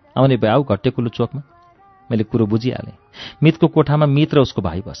आएको छु, आउने भए आऊ घट्टेकुलो चोकमा। मैले कुरो बुझिहालेँ। मितको कोठामा मित र उसको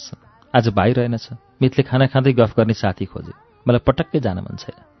भाइ बस्छन्। आज भाइ रहेनछ। मितले खाना खाँदै गफ गर्ने साथी खोजे। मलाई पटक्कै जान मन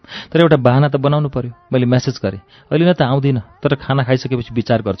छैन, तर एउटा बहाना त बनाउनु पर्यो। मैले म्यासेज गरेँ, अहिले न त आउँदिनँ, तर खाना खाइसकेपछि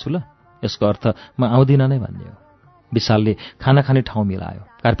विचार गर्छु ल। यसको अर्थ म आउँदिनँ नै भन्ने हो। विशालले खाना खाने ठाउँ मिलायो,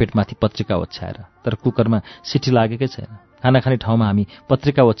 कार्पेटमाथि पत्रिका ओछ्याएर, तर कुकरमा सिटी लागेकै छैन। खाना खाने ठाउँमा हामी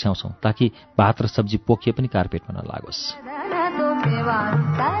पत्रिका ओछ्याउँछौँ ताकि भात र सब्जी पोखिए पनि कार्पेटमा नलागोस्।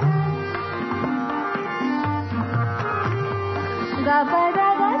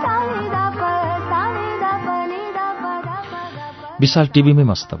 विशाल टिभीमै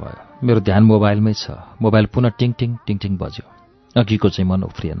मस्त भयो। मेरो ध्यान मोबाइलमै छ। मोबाइल पुनः टिङ टिङ टिङ टिङ बज्यो। अघिको चाहिँ मन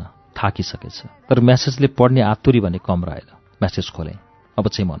उफ्रिएन, थाकिसकेछ, तर म्यासेजले पढ्ने आतुरी भने कम रहेन। म्यासेज खोलेँ, अब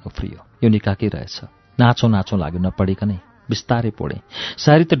चाहिँ मन उफ्रियो। युनिकाकै रहेछ। नाचौँ नाचौँ लाग्यो नपढिकनै, बिस्तारै पढेँ।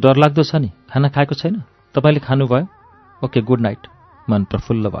 सारी त डरलाग्दो छ नि, खाना खाएको छैन, तपाईँले खानुभयो? Okay, good night. मन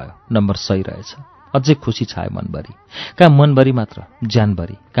प्रफुल्ल भयो, नम्बर सही रहेछ। अझै खुसी छायो मनभरि। कहाँ मनभरि मात्र,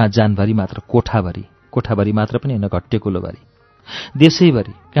 ज्यानभरि, कहाँ ज्यानभरि मात्र कोठाभरि, कोठाभरि मात्र पनि होइन घट्टेकुलोभरि,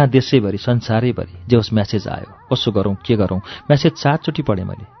 देशैभरि, कहाँ देशैभरि, संसारैभरि। जे होस् म्यासेज आयो, कसो गरौँ के गरौँ। म्यासेज 7 चोटि पढेँ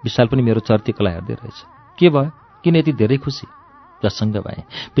मैले। विशाल पनि मेरो चर्तीकला हेर्दै रहेछ। के भयो, किन यति धेरै खुसी? जससँग भएँ,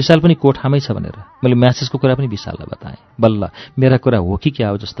 विशाल पनि कोठामै छ भनेर। मैले म्यासेजको कुरा पनि विशाललाई बताएँ। बल्ल मेरा कुरा हो कि क्या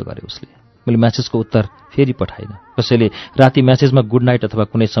हो जस्तो गरे उसले। मैले म्यासेजको उत्तर फेरि पठाइनँ। कसैले राति म्यासेजमा गुड नाइट अथवा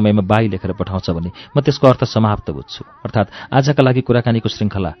कुनै समयमा बाई लेखेर पठाउँछ भने म त्यसको अर्थ समाप्त बुझ्छु, अर्थात् आजका लागि कुराकानीको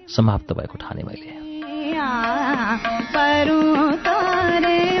श्रृङ्खला समाप्त भएको ठाने मैले।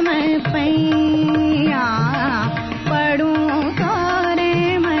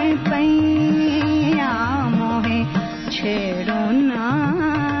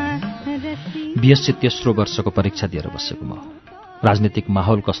 बीएससी तेस्रो वर्षको परीक्षा दिएर बसेको म। राजनीतिक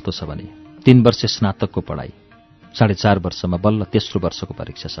माहौल कस्तो छ भने 3 वर्ष स्नातकको पढाइ, 4.5 वर्षमा बल्ल तेस्रो वर्षको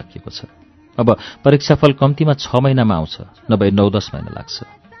परीक्षा सकिएको छ। अब परीक्षाफल कम्तीमा 6 महिनामा आउँछ, नभए 9-10 महिना लाग्छ।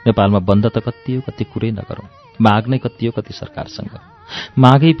 नेपालमा बन्द त कति हो, कति कुरै नगरौँ। माग नै कति हो, कति सरकारसँग।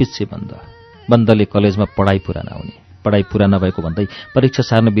 मागै पछि बन्द। बन्दले कलेजमा पढाइ पुरा नहुने, पढाइ पुरा नभएको भन्दै परीक्षा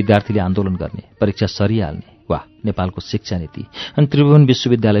सार्न विद्यार्थीले आन्दोलन गर्ने, परीक्षा सरिहाल्ने। वाह, नेपालको शिक्षा नीति अनि त्रिभुवन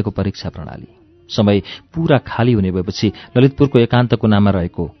विश्वविद्यालयको परीक्षा प्रणाली। समय पूरा खाली हुने भएपछि ललितपुरको एकान्त कुनामा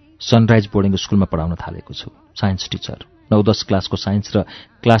रहेको सनराइज बोर्डिङ स्कुलमा पढाउन थालेको छु। Science teacher. 9-10 क्लासको साइन्स र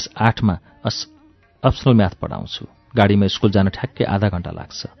क्लास 8मा अप्सनल म्याथ पढाउँछु। गाडीमा स्कुल जान ठ्याक्कै आधा घण्टा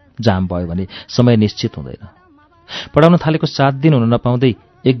लाग्छ। जाम भयो भने समय निश्चित हुँदैन। पढाउन थालेको 7 दिन हुन नपाउँदै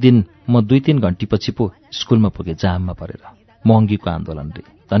एक दिन म 2-3 घण्टीपछि पो स्कुलमा पुगेँ जाममा परेर। महँगीको आन्दोलनले।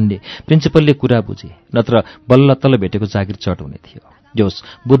 धन्य प्रिन्सिपलले कुरा बुझे, नत्र बल्ल तल्ल भेटेको जागिर चट हुने थियो।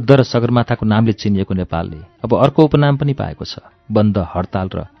 जोस् बुद्ध र सगरमाथाको नामले चिनिएको नेपालले अब अर्को उपनाम पनि पाएको छ, बन्द, हडताल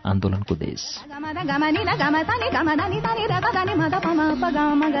र आन्दोलनको देश।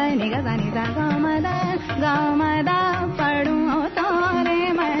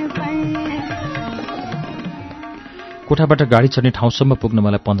 कोठाबाट गाडी चढ्ने ठाउँसम्म पुग्न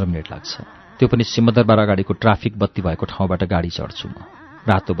मलाई 15 मिनट लाग्छ। त्यो पनि सिंहदरबार अगाडिको ट्राफिक बत्ती भएको ठाउँबाट गाडी चढ्छु म।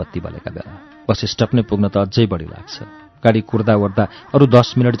 रातो बत्ती बलेका बेला। बस स्टप नै पुग्न त अझै बढी लाग्छ। गाडी कुर्दा ओर्दा अरू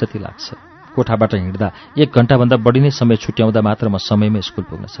 10 मिनट जति लाग्छ। कोठाबाट हिँड्दा 1 घण्टाभन्दा बढी नै समय छुट्याउँदा मात्र म समयमै स्कुल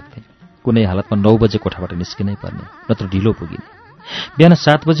पुग्न सक्थेँ। कुनै हालतमा 9 बजे कोठाबाट निस्किनै पर्ने, नत्र ढिलो पुगिने। बिहान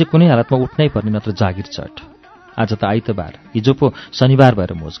 7 बजे कुनै हालतमा उठ्नै पर्ने, नत्र जागिर चट। आज त आइतबार, हिजो पो शनिबार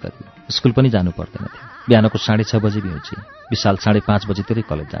भएर मोज गरियो। स्कुल पनि जानु पर्दैन थियो। बिहानको 6:30 बजे बिउँछे। विशाल 5:30 बजेतिरै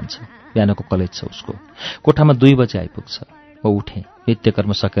कलेज जान्छ। बिहानको कलेज छ उसको। कोठामा 2 बजे आइपुग्छ। म उठेँ,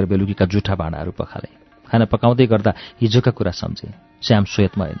 नित्यकर्म सकेर बेलुकीका जुठा भाँडाहरू पखालेँ। खाना पकाउँदै गर्दा हिजोका कुरा सम्झेँ। श्याम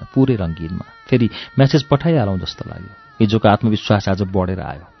श्वेतमा होइन, पुरै रङ्गीनमा। फेरि म्यासेज पठाइहालौँ जस्तो लाग्यो। हिजोको आत्मविश्वास आज बढेर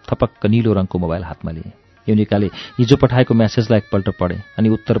आयो। थपक्क नीलो रङको मोबाइल हातमा लिएँ। युनिकाले हिजो पठाएको म्यासेजलाई एकपल्ट पढेँ अनि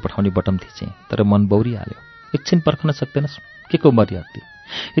उत्तर पठाउने बटन थिचेँ, तर मन बौरिहाल्यो। एकछिन पर्खन सक्दैनस्? के को मर्यादा?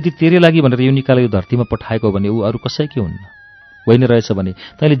 यदि तेरे लागि भनेर युनिकाले यो धरतीमा पठाएको भने ऊ अरू कसैकै हुन्न। होइन रहेछ भने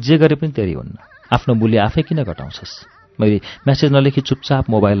तैँले जे गरे पनि तेरी हुन्न। आफ्नो मूल्य आफै किन घटाउँछस्? मैले म्यासेज नलेखी चुपचाप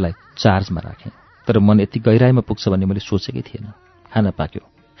मोबाइललाई चार्जमा राखेँ। तर मन यति गहिराइमा पुग्छ भन्ने मैले सोचेकै थिएन। खाना पाक्यो।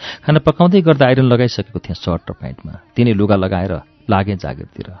 खाना पकाउँदै गर्दा आइरन लगाइसकेको थिएँ सर्ट र प्यान्टमा। तिनै लुगा लगाएर लागेँ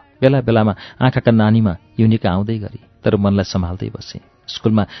जागिरतिर। बेला बेलामा आँखाका नानीमा युनिका आउँदै गरी, तर मनलाई सम्हाल्दै बसेँ।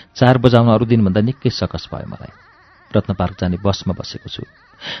 स्कुलमा 4 बजाउन अरू दिनभन्दा निकै सकस भयो मलाई। रत्न पार्क जाने बसमा बसेको छु।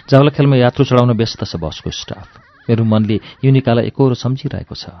 जावलाखेलमा यात्रु चढाउन व्यस्त छ बसको स्टाफ। मेरो मनले युनिकालाई एकहोरो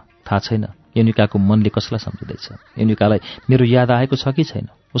सम्झिरहेको छ। थाहा छैन युनिकाको मनले कसलाई सम्झिँदैछ। युनिकालाई मेरो याद आएको छ कि छैन?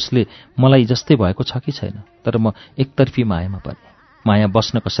 उसले मलाई जस्तै भएको छ कि छैन? तर म एकतर्फी मायामा परेँ। माया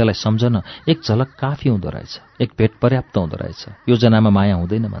बस्न कसैलाई सम्झन एक झलक काफी हुँदो रहेछ, एक भेट पर्याप्त हुँदो रहेछ। योजनामा माया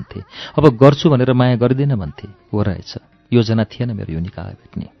हुँदैन भन्थे, अब गर्छु भनेर माया गरिँदैन भन्थे। हो रहेछ, योजना थिएन मेरो युनिकालाई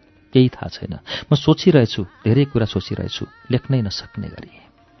भेट्ने। केही थाहा छैन, म सोचिरहेछु, धेरै कुरा सोचिरहेछु, लेख्नै नसक्ने गरी।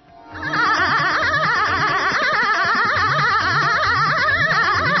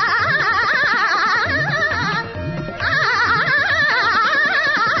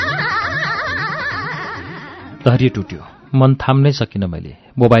 धैर्य टुट्यो, मन थाम्नै सकिनँ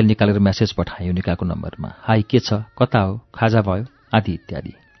मैले। मोबाइल निकालेर मेसेज पठाएँ युनिकाको नम्बरमा। हाई, के छ, कता हो, खाजा भयो, आदि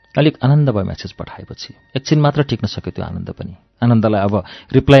इत्यादि। अलिक आनन्द भयो मेसेज पठाएपछि। एकछिन मात्र टिक्न सक्यो त्यो आनन्द पनि। आनन्दलाई अब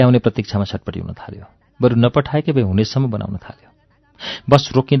रिप्लाई आउने प्रतीक्षामा छटपटी हुन थाल्यो। बरु नपठाएकै भए हुनेसम्म बनाउन थाल्यो। बस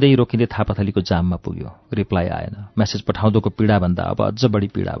रोकिँदै रोकिँदै थापाथलीको जाममा पुग्यो। रिप्लाई आएन। मेसेज पठाउँदोको पीडाभन्दा अब अझ बढी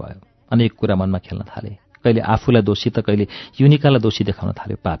पीडा भयो। अनेक कुरा मनमा खेल्न थाले। कहिले आफूलाई दोषी त कहिले युनिकालाई दोषी देखाउन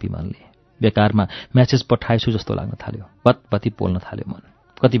थाल्यो पापी मनले। बेकारमा मेसेज पठाएछु जस्तो लाग्न थाल्यो। बत्बत्ती पोल्न थाल्यो मन।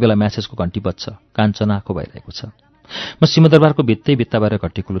 कति बेला मेसेजको घन्टी बज्छ, कान चनाखो भइरहेको छ। म सिंहदरबारको भित्तै भित्ता भएर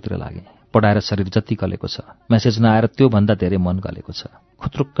घट्टीकुलोतिर लागेँ। पढाएर शरीर जति गलेको छ, मेसेज नआएर त्योभन्दा धेरै मन गलेको छ।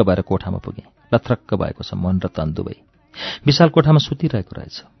 खुत्रुक्क भएर कोठामा पुगेँ। लथ्रक्क भएको छ मन र तन दुवै। विशाल कोठामा सुतिरहेको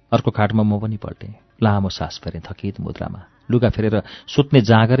रहेछ। अर्को खाटमा म पनि पल्टेँ। लामो सास फेरेँ थकित मुद्रामा। लुगा फेरेर सुत्ने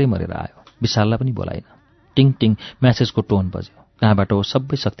जाँगरै मरेर आयो। विशाललाई पनि बोलाइन। टिङ टिङ मेसेजको टोन बज्यो। कहाँबाट हो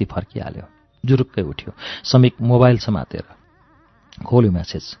सबै शक्ति फर्किहाल्यो। जुरुक्कै उठ्यो। समीक मोबाइल समातेर खोल्यो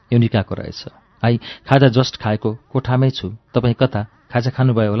मेसेज। युनिकाको रहेछ। आई, खाजा जस्ट खाएको, कोठामै छु। तपाईँ कता? खाजा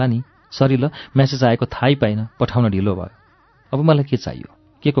खानुभयो होला नि? सरी ल, मेसेज आएको थाहै पाइन, पठाउन ढिलो भयो। अब मलाई के चाहियो?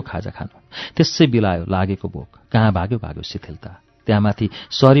 के को खाजा खानु? त्यसै बिलायो लागेको भोक। कहाँ भाग्यो भाग्यो शिथिलता। त्यहाँमाथि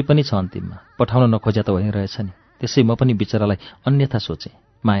सरी पनि छ अन्तिममा। पठाउन नखोज्या त भइरहेछ नि। त्यसै म पनि बिचरालाई अन्यथा सोचेँ।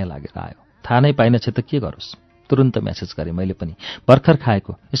 माया लागेर आयो। थाहा नै पाइनछ त के गरोस्। तुरुन्त मेसेज गरेँ मैले पनि। भर्खर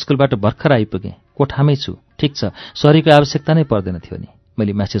खाएको, स्कुलबाट भर्खर आइपुगेँ, कोठामै छु। ठिक छ, सरीको आवश्यकता नै पर्दैन थियो नि।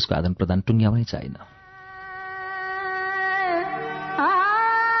 मैले मेसेजको आदान प्रदान टुङ्ग्याउनै चाहिन।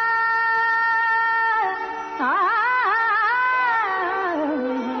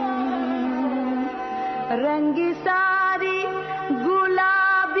 रंगी सारी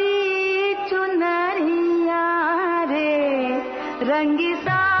गुलाबी चुनरिया रे, रंगी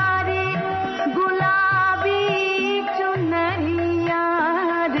सारी गुलाबी चुनरिया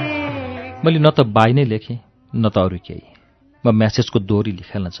रे। मैले न त बाई नै लेखेँ न त अरू केही। म मेसेजको दोहोरी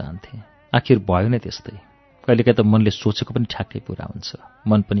लेखेल्न चाहन्थेँ। आखिर भयो नै त्यस्तै। कहिलेकाहीँ त मनले सोचेको पनि ठ्याक्कै पुरा हुन्छ।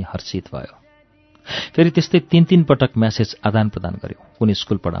 मन पनि हर्षित भयो। फेरि त्यस्तै 3-3 पटक मेसेज आदान प्रदान गर्यो। कुन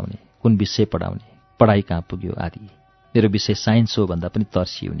स्कुल पढाउने, कुन विषय पढाउने, पढाइ कहाँ पुग्यो आदि। मेरो विषय साइन्स हो भन्दा पनि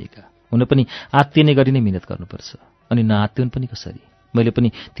तर्सी युनिका। हुन पनि आत्तिने गरी नै मिहिनेत गर्नुपर्छ। अनि नआत्तिउन् पनि कसरी? मैले पनि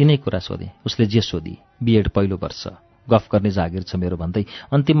तिनै कुरा सोधेँ। उसले जे सोधी, बिएड पहिलो वर्ष, गफ गर्ने जागिर छ मेरो भन्दै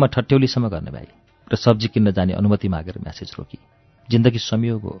अन्तिममा ठट्यौलीसम्म गर्ने भाइ र सब्जी किन्न जाने अनुमति मागेर मेसेज रोकी। जिन्दगी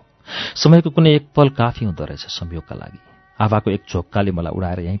संयोग हो। समयको कुनै एक पल काफी हुँदो रहेछ संयोगका लागि। हावाको एक झोक्काले मलाई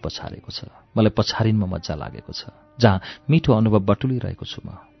उडाएर यहीँ पछारेको छ। मलाई पछारिनमा मजा लागेको छ, जहाँ मिठो अनुभव बटुलिरहेको छु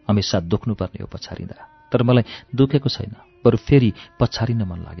म। हमेसा दुख्नुपर्ने हो पछारिँदा, तर मलाई दुखेको छैन। बरु फेरि पछारिन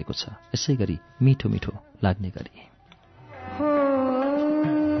मन लागेको छ, यसै गरी मिठो मिठो लाग्ने गरी।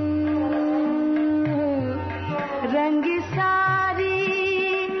 रंगी सारी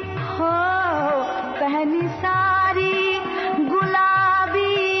हो पहनी सारी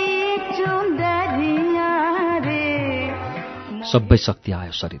गुलाबी चुन्दरिया रे। सबै शक्ति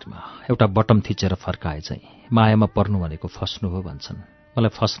आयो शरीरमा। एउटा बटम थिचेर फर्काए चाहिँ। मायामा पर्नु भनेको फस्नु हो भन्छन्।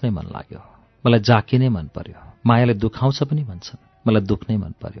 मलाई फस्नै मन लाग्यो। मलाई जाकिनै मन पर्यो। मायाले दुखाउँछ पनि भन्छन्। मलाई दुख्नै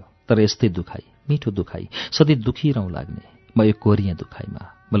मन पर्यो। तर यस्तै दुखाइ, मिठो दुखाइ, सधैँ दुखिरहँ लाग्ने। म एक कोरिएँ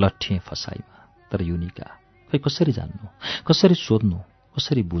दुखाइमा, म लट्ठिएँ फसाइमा। तर युनिका खै कसरी जान्नु, कसरी सोध्नु,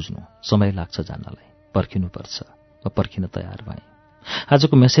 कसरी बुझ्नु? समय लाग्छ जान्नलाई। पर्खिनुपर्छ। म पर्खिन तयार भएँ।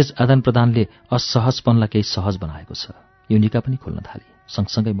 आजको मेसेज आदान प्रदानले असहजपनलाई केही सहज बनाएको छ। युनिका पनि खोल्न थाली,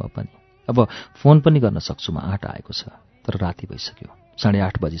 सँगसँगै म पनि। अब फोन पनि गर्न सक्छु, म आँट आएको छ। तर राति भइसक्यो,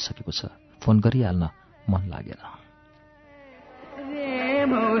 8:30 बजिसकेको छ। फोन गरिहाल्न मन लागेन।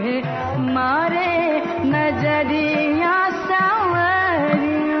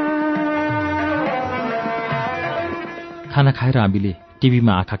 खाना खाएर हामीले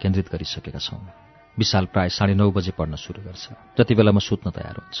टिभीमा आँखा केन्द्रित गरिसकेका छौँ। विशाल प्राय 9:30 बजे पढ्न सुरु गर्छ। जति बेला म सुत्न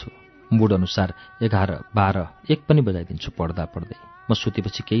तयार हुन्छु। मुड अनुसार 11, 12, 1 पनि बजाइदिन्छु पढ्दा पढ्दै। म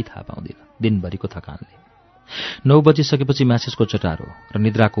सुतेपछि केही थाहा पाउँदिनँ दिनभरिको थकानले। 9 बजिसकेपछि म्यासेजको चटारो र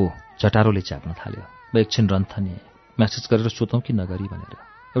निद्राको झटारोले च्याप्न थाल्यो। म एकछिन रन्थनिएँ, म्यासेज गरेर सुतौँ कि नगरी भनेर।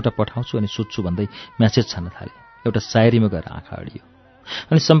 एउटा पठाउँछु अनि सुत्छु भन्दै म्यासेज छान्न थालेँ। एउटा सायरीमा गएर आँखा अडियो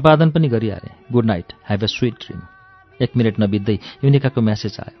अनि सम्पादन पनि गरिहालेँ। Good night, have A sweet dream. 1 minute नबित्दै युनिकाको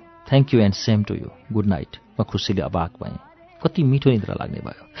म्यासेज आयो। Thank you and same to you, good night. म खुसीले अबाक भएँ। कति मिठो निद्रा लाग्ने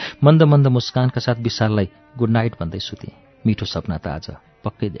भयो। मन्द मन्द मुस्कानका साथ विशाललाई गुड नाइट भन्दै सुतेँ। मिठो सपना त आज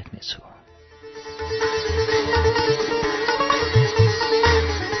पक्कै देख्नेछु।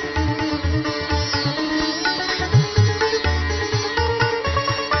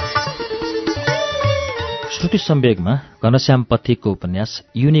 श्रुति सम्वेगमा घनश्याम पथिकको उपन्यास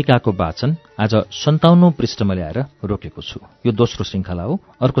युनिकाको वाचन आज 57औं पृष्ठमा ल्याएर रोकेको छु। यो दोस्रो श्रृङ्खला हो।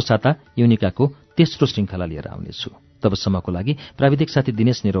 अर्को साता युनिकाको तेस्रो श्रृङ्खला लिएर आउनेछु। तबसम्मको लागि प्राविधिक साथी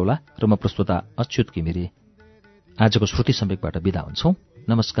दिनेश निरौला र म प्रस्तोता अच्युत घिमिरे आजको श्रुति सम्वेकबाट बिदा हुन्छौं।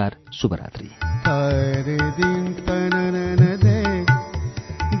 नमस्कार,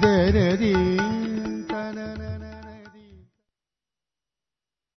 शुभरात्रि।